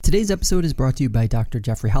Today's episode is brought to you by Dr.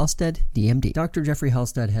 Jeffrey Halstead, DMD. Dr. Jeffrey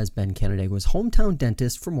Halstead has been Canandaigua's hometown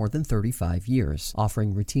dentist for more than 35 years,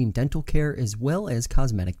 offering routine dental care as well as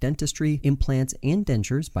cosmetic dentistry, implants, and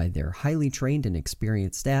dentures by their highly trained and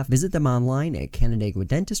experienced staff. Visit them online at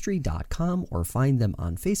canandaiguadentistry.com or find them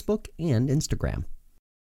on Facebook and Instagram.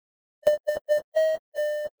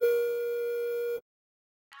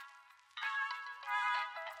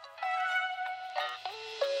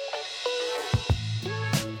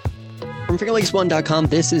 From FingerLakes1.com,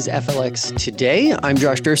 this is FLX Today. I'm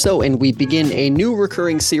Josh Durso, and we begin a new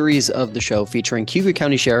recurring series of the show featuring Cayuga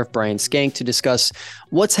County Sheriff Brian Schenck to discuss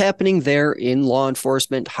what's happening there in law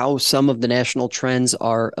enforcement, how some of the national trends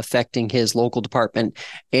are affecting his local department,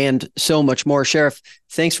 and so much more. Sheriff,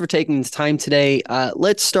 thanks for taking the time today.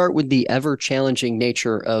 Let's start with the ever-challenging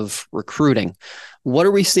nature of recruiting. What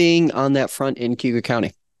are we seeing on that front in Cayuga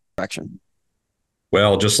County?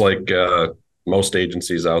 Well, just like most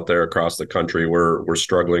agencies out there across the country, we're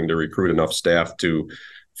struggling to recruit enough staff to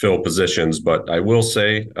fill positions. But I will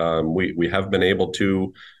say we have been able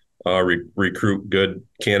to recruit good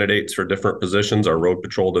candidates for different positions. Our road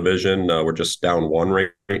patrol division, we're just down one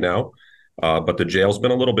right now. But the jail's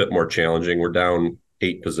been a little bit more challenging. We're down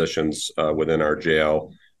 8 positions within our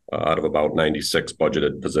jail out of about 96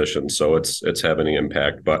 budgeted positions. So it's having an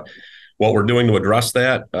impact. But what we're doing to address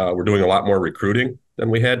that, we're doing a lot more recruiting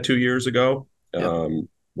than we had 2 years ago. Yep.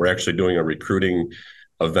 We're actually doing a recruiting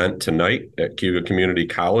event tonight at Cayuga Community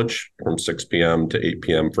College from 6 p.m. to 8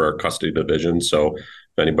 p.m. for our custody division. So if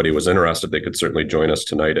anybody was interested, they could certainly join us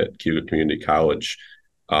tonight at Cayuga Community College.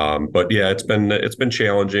 But yeah, it's been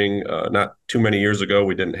challenging. Not too many years ago,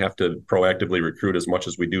 we didn't have to proactively recruit as much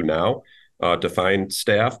as we do now to find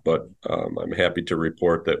staff. But I'm happy to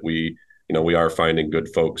report that we are finding good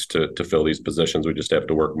folks to fill these positions. We just have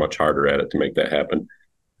to work much harder at it to make that happen.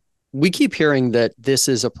 We keep hearing that this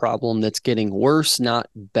is a problem that's getting worse, not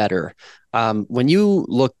better. When you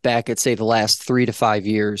look back at, say, the last 3 to 5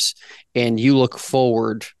 years and you look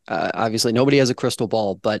forward, obviously nobody has a crystal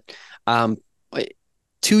ball, but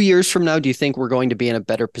 2 years from now, do you think we're going to be in a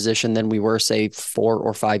better position than we were, say, 4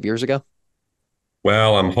 or 5 years ago?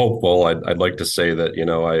 Well, I'm hopeful. I'd like to say that,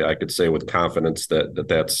 I could say with confidence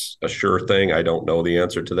that's a sure thing. I don't know the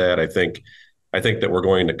answer to that. I think that we're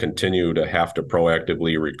going to continue to have to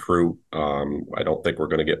proactively recruit. I don't think we're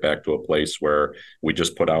going to get back to a place where we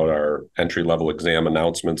just put out our entry-level exam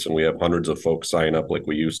announcements and we have hundreds of folks sign up like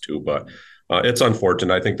we used to. But it's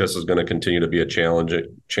unfortunate. I think this is going to continue to be a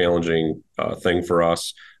challenging thing for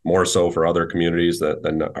us, more so for other communities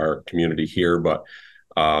than our community here. But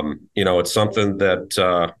it's something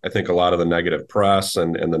that I think a lot of the negative press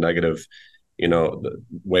and the negative the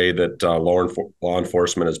way that law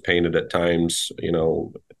enforcement is painted at times,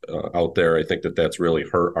 out there, I think that's really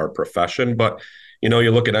hurt our profession. But, you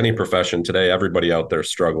look at any profession today, everybody out there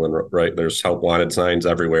struggling, right? There's help wanted signs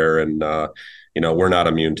everywhere. And, we're not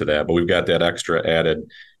immune to that. But we've got that extra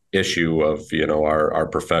added issue of, our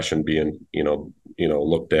profession being,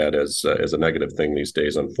 looked at as a negative thing these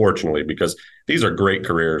days, unfortunately, because these are great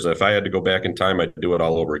careers. If I had to go back in time, I'd do it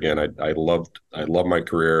all over again. I love my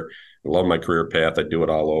career. I love my career path. I'd do it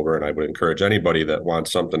all over. And I would encourage anybody that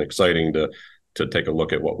wants something exciting to take a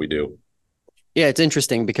look at what we do. Yeah, it's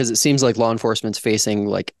interesting because it seems like law enforcement's facing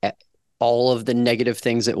like all of the negative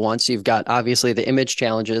things at once. You've got obviously the image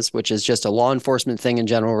challenges, which is just a law enforcement thing in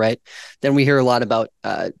general, right? Then we hear a lot about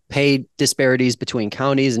pay disparities between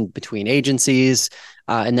counties and between agencies.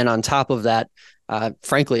 And then on top of that,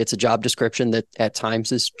 frankly, it's a job description that at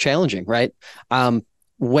times is challenging, right?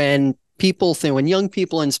 When young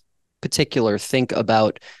people in particular think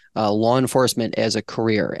about law enforcement as a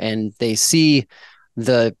career and they see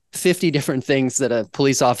the 50 different things that a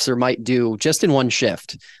police officer might do just in one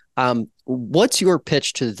shift, what's your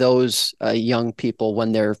pitch to those young people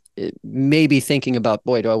when they're maybe thinking about,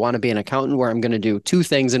 boy, do I want to be an accountant where I'm going to do 2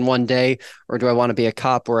 things in one day, or do I want to be a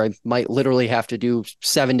cop where I might literally have to do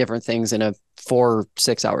 7 different things in a 4 or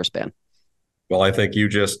 6 hour span? Well, I think you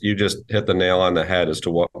just hit the nail on the head as to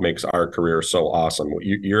what makes our career so awesome.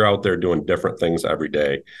 You're out there doing different things every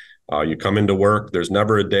day. You come into work. There's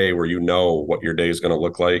never a day where you know what your day is going to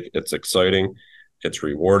look like. It's exciting. It's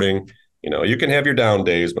rewarding. You can have your down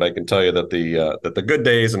days, but I can tell you that the good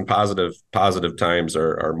days and positive times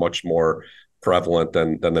are much more prevalent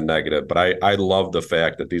than the negative. But I love the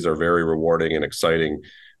fact that these are very rewarding and exciting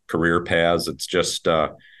career paths. It's just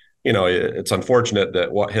it's unfortunate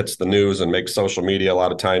that what hits the news and makes social media a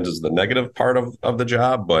lot of times is the negative part of the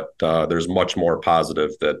job, but there's much more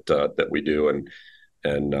positive that we do.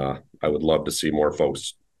 And I would love to see more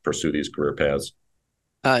folks pursue these career paths.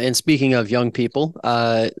 And speaking of young people,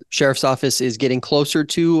 Sheriff's Office is getting closer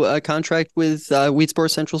to a contract with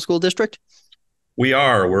Weedsport Central School District. We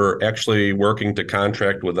are. We're actually working to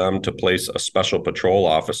contract with them to place a special patrol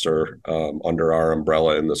officer under our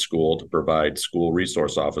umbrella in the school to provide school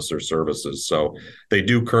resource officer services. So they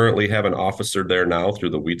do currently have an officer there now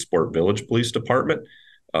through the Weedsport Village Police Department,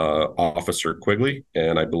 Officer Quigley,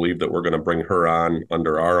 and I believe that we're going to bring her on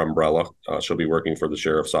under our umbrella. She'll be working for the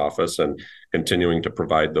sheriff's office and continuing to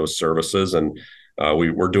provide those services. And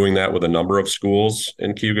we're doing that with a number of schools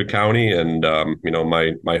in Cayuga County, and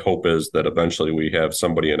my hope is that eventually we have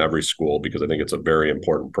somebody in every school because I think it's a very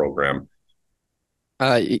important program.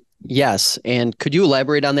 Uh, yes, and could you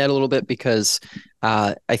elaborate on that a little bit? Because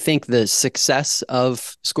I think the success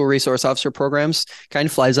of school resource officer programs kind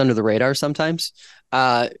of flies under the radar sometimes.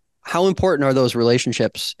 Uh, how important are those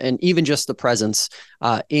relationships and even just the presence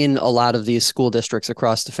in a lot of these school districts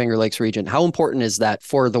across the Finger Lakes region? How important is that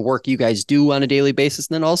for the work you guys do on a daily basis?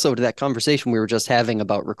 And then also to that conversation we were just having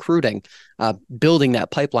about recruiting, building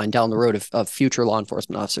that pipeline down the road of future law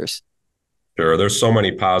enforcement officers. Sure. There's so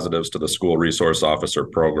many positives to the school resource officer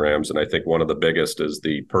programs. And I think one of the biggest is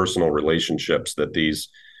the personal relationships that these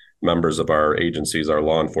members of our agencies, our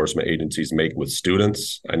law enforcement agencies, make with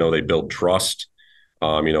students. I know they build trust.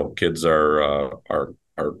 Kids are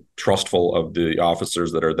trustful of the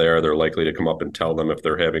officers that are there. They're likely to come up and tell them if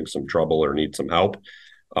they're having some trouble or need some help.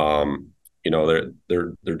 They're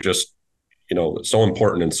just so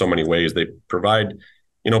important in so many ways. They provide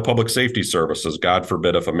public safety services. God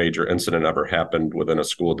forbid if a major incident ever happened within a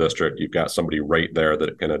school district, you've got somebody right there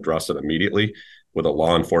that can address it immediately with a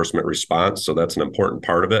law enforcement response. So that's an important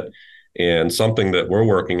part of it. And something that we're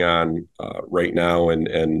working on right now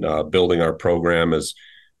and building our program is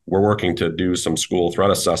we're working to do some school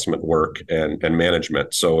threat assessment work and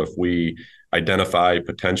management. So if we identify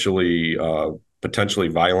potentially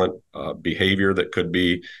violent behavior that could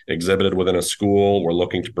be exhibited within a school, we're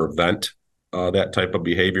looking to prevent that type of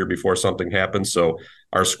behavior before something happens. So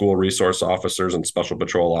our school resource officers and special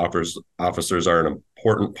patrol officers are an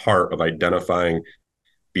important part of identifying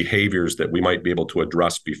behaviors that we might be able to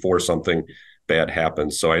address before something bad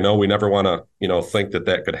happens. So I know we never want to, think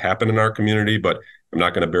that could happen in our community, but I'm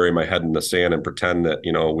not going to bury my head in the sand and pretend that,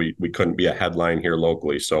 we couldn't be a headline here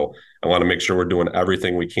locally. So I want to make sure we're doing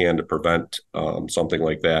everything we can to prevent something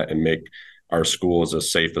like that and make our schools as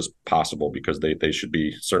safe as possible, because they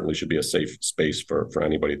certainly should be a safe space for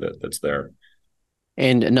anybody that's there.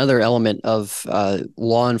 And another element of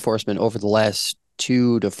law enforcement over the last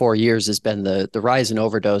 2 to 4 years has been the rise in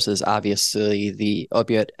overdoses. Obviously, the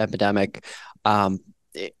opioid epidemic.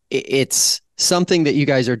 It's something that you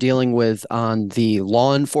guys are dealing with on the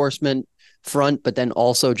law enforcement front, but then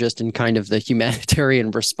also just in kind of the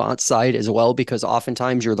humanitarian response side as well, because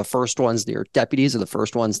oftentimes you're the first ones, your deputies are the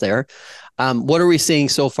first ones there. What are we seeing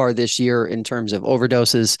so far this year in terms of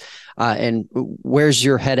overdoses, and where's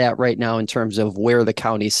your head at right now in terms of where the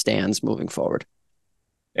county stands moving forward?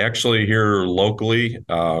 Actually, here locally,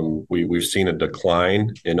 we've seen a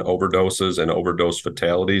decline in overdoses and overdose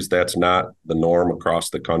fatalities. That's not the norm across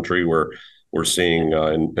the country. We're seeing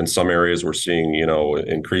in some areas we're seeing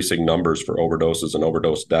increasing numbers for overdoses and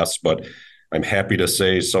overdose deaths. But I'm happy to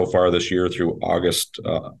say so far this year through August,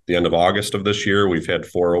 the end of August of this year, we've had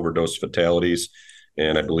 4 overdose fatalities,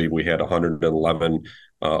 and I believe we had 111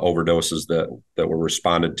 overdoses that were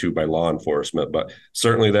responded to by law enforcement. But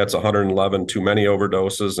certainly that's 111 too many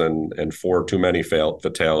overdoses and 4 too many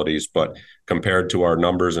fatalities. But compared to our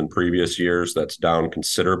numbers in previous years, that's down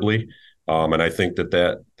considerably. And I think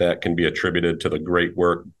that can be attributed to the great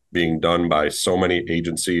work being done by so many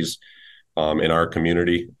agencies in our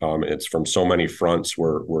community. It's from so many fronts.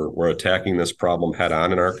 We're attacking this problem head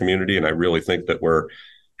on in our community, and I really think that we're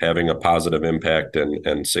having a positive impact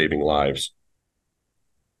and saving lives.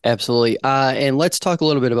 Absolutely. And let's talk a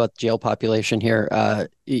little bit about the jail population here.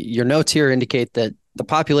 Your notes here indicate that the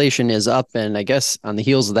population is up, and I guess on the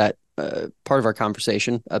heels of that part of our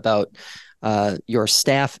conversation about your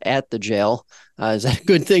staff at the jail, is that a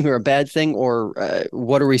good thing or a bad thing, or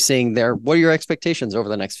what are we seeing there? What are your expectations over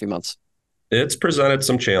the next few months? It's presented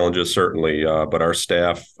some challenges, certainly, but our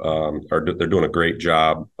staff they're doing a great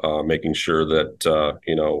job making sure that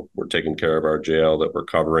we're taking care of our jail, that we're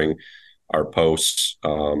covering our posts.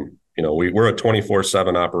 We're a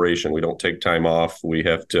 24/7 operation. We don't take time off. We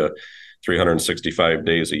have to 365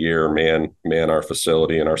 days a year man our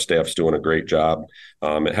facility, and our staff's doing a great job.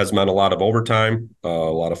 It has meant a lot of overtime. A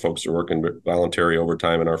lot of folks are working voluntary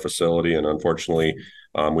overtime in our facility, and unfortunately,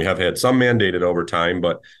 we have had some mandated overtime,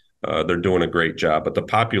 but they're doing a great job. But the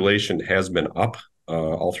population has been up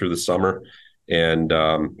all through the summer. And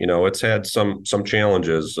it's had some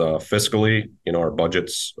challenges fiscally. Our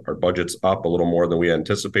budget's up a little more than we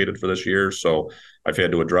anticipated for this year. So I've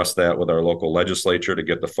had to address that with our local legislature to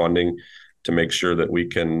get the funding to make sure that we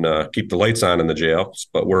can keep the lights on in the jails.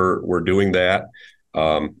 But we're doing that.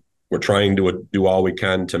 We're trying to do all we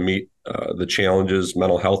can to meet the challenges,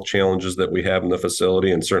 mental health challenges that we have in the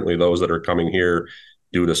facility, and certainly those that are coming here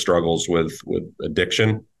due to struggles with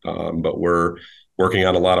addiction. But we're working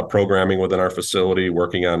on a lot of programming within our facility,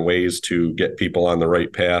 working on ways to get people on the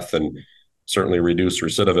right path and certainly reduce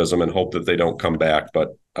recidivism and hope that they don't come back. But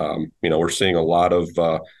we're seeing a lot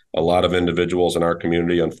of individuals in our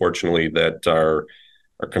community, unfortunately, that are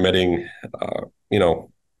committing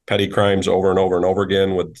petty crimes over and over and over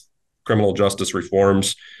again. With criminal justice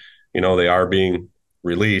reforms, they are being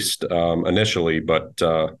released initially, but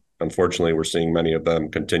unfortunately, we're seeing many of them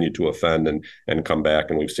continue to offend and come back,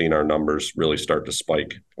 and we've seen our numbers really start to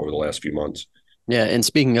spike over the last few months. Yeah, and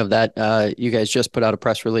speaking of that, you guys just put out a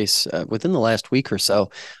press release within the last week or so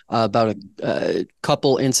about a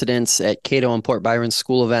couple incidents at Cato and Port Byron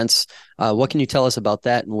school events. What can you tell us about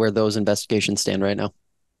that and where those investigations stand right now?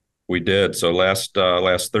 We did. So last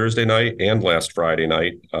Thursday night and last Friday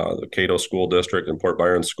night, the Cato School District and Port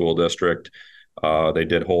Byron School District, they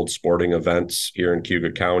did hold sporting events here in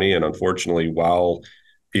Cayuga County. And unfortunately, while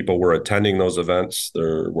people were attending those events,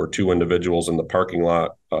 there were two individuals in the parking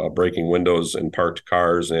lot breaking windows in parked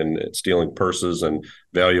cars and stealing purses and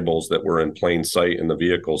valuables that were in plain sight in the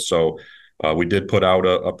vehicles. So we did put out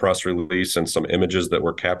a press release and some images that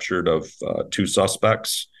were captured of two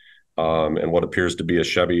suspects and what appears to be a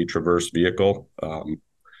Chevy Traverse vehicle.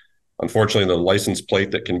 Unfortunately, the license plate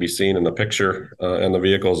that can be seen in the picture and the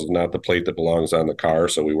vehicles is not the plate that belongs on the car,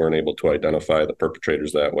 so we weren't able to identify the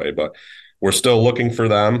perpetrators that way. But we're still looking for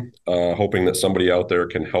them, hoping that somebody out there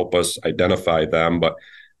can help us identify them. But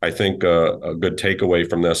I think a good takeaway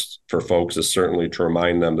from this for folks is certainly to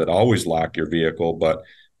remind them that always lock your vehicle. But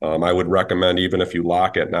I would recommend, even if you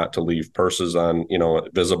lock it, not to leave purses on,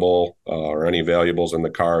 visible or any valuables in the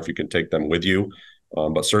car if you can take them with you.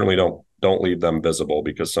 But certainly don't leave them visible,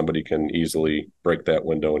 because somebody can easily break that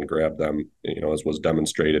window and grab them, as was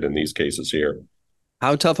demonstrated in these cases here.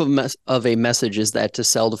 How tough of a message is that to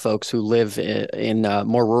sell to folks who live in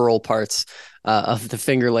more rural parts of the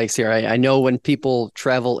Finger Lakes here? I know when people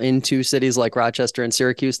travel into cities like Rochester and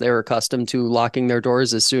Syracuse, they're accustomed to locking their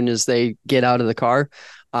doors as soon as they get out of the car.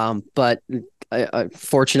 But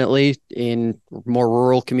fortunately, in more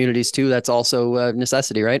rural communities too, that's also a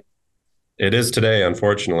necessity, right? It is today,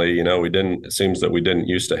 unfortunately. It seems that we didn't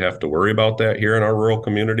used to have to worry about that here in our rural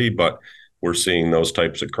community, but we're seeing those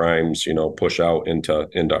types of crimes, push out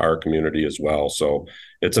into our community as well. So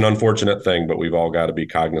it's an unfortunate thing, but we've all got to be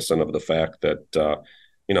cognizant of the fact that,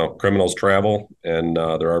 criminals travel, and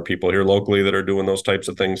there are people here locally that are doing those types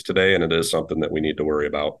of things today, and it is something that we need to worry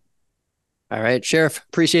about. All right, Sheriff,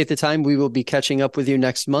 appreciate the time. We will be catching up with you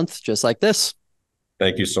next month, just like this.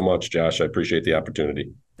 Thank you so much, Josh. I appreciate the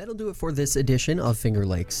opportunity. That'll do it for this edition of Finger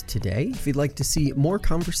Lakes Today. If you'd like to see more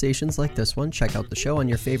conversations like this one, check out the show on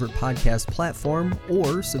your favorite podcast platform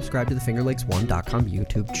or subscribe to the FingerLakes1.com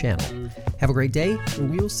YouTube channel. Have a great day, and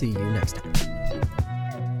we'll see you next time.